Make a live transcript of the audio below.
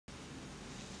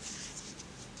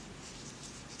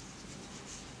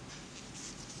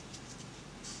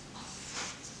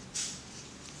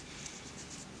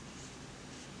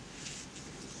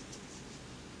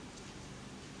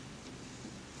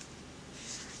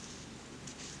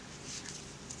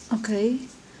Okay,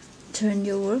 turn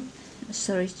your work,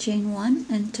 chain 1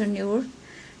 and turn your work,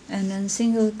 and then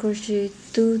single crochet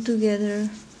 2 together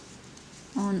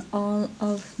on all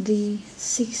of the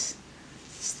 6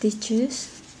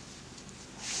 stitches.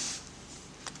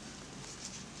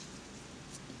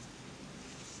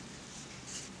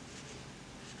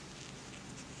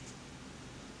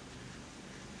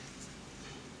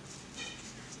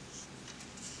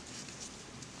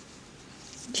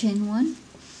 Chain 1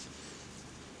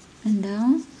 and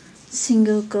down,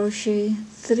 single crochet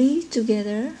 3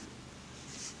 together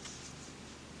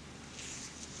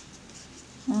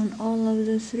on all of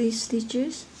the 3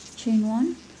 stitches, chain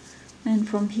 1, and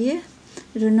from here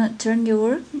do not turn your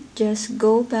work, just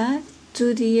go back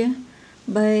to the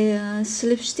by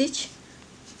slip stitch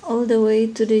all the way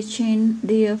to the chain,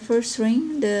 the first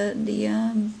ring, the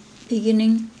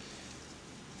beginning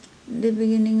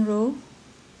row.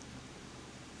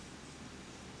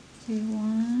 Okay,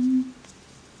 1.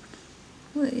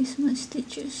 Where is my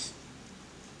stitches?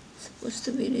 Supposed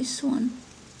to be this one.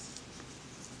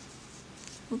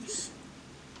 Oops.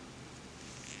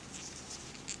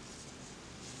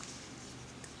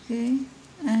 Okay,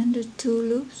 and the 2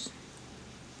 loops,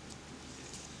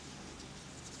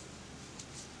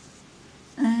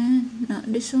 and not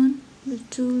this one, the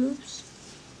 2 loops.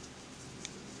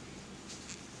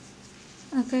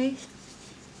 Okay,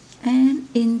 and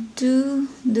into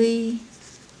the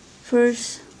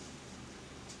first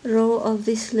row of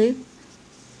this lip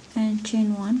and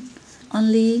chain 1.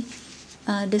 Only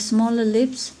the smaller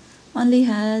lips only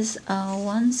has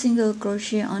 1 single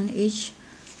crochet on each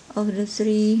of the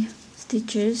 3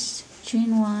 stitches,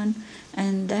 chain 1,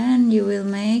 and then you will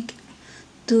make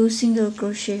 2 single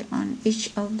crochet on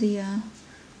each of the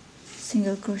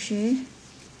single crochet.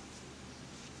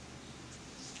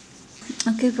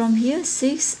 Okay, from here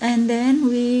 6, and then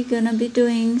we're gonna be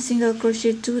doing single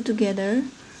crochet 2 together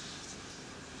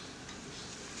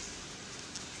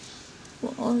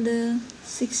for all the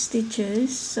 6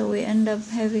 stitches, so we end up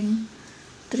having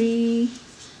 3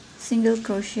 single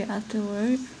crochet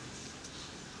afterward.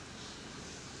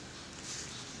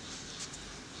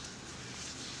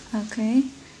 Okay,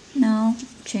 now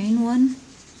chain 1,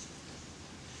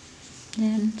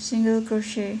 then single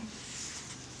crochet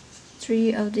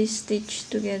 3 of this stitch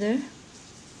together.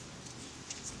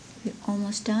 We're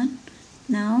almost done.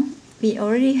 Now we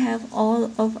already have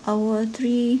all of our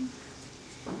 3.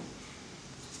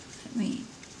 Let me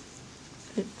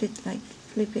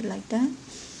flip it like that,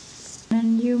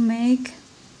 and you make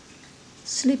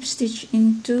slip stitch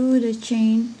into the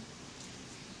chain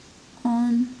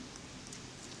on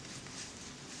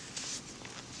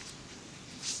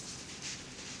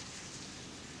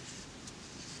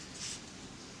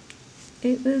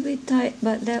it. Will be tight,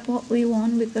 but that's what we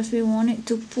want because we want it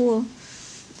to pull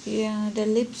the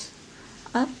lips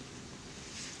up.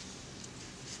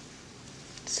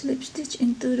 Slip stitch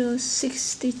into those 6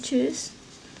 stitches.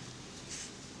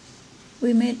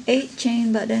 We made 8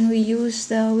 chain, but then we used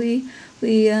we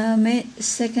made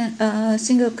second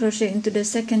single crochet into the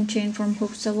second chain from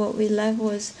hook, so what we left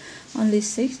was only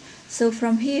 6. So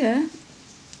from here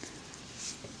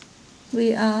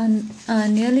we are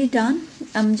nearly done.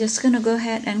 I'm just gonna go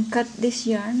ahead and cut this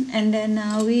yarn, and then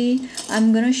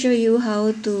I'm gonna show you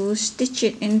how to stitch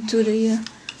it into the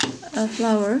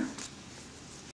flower.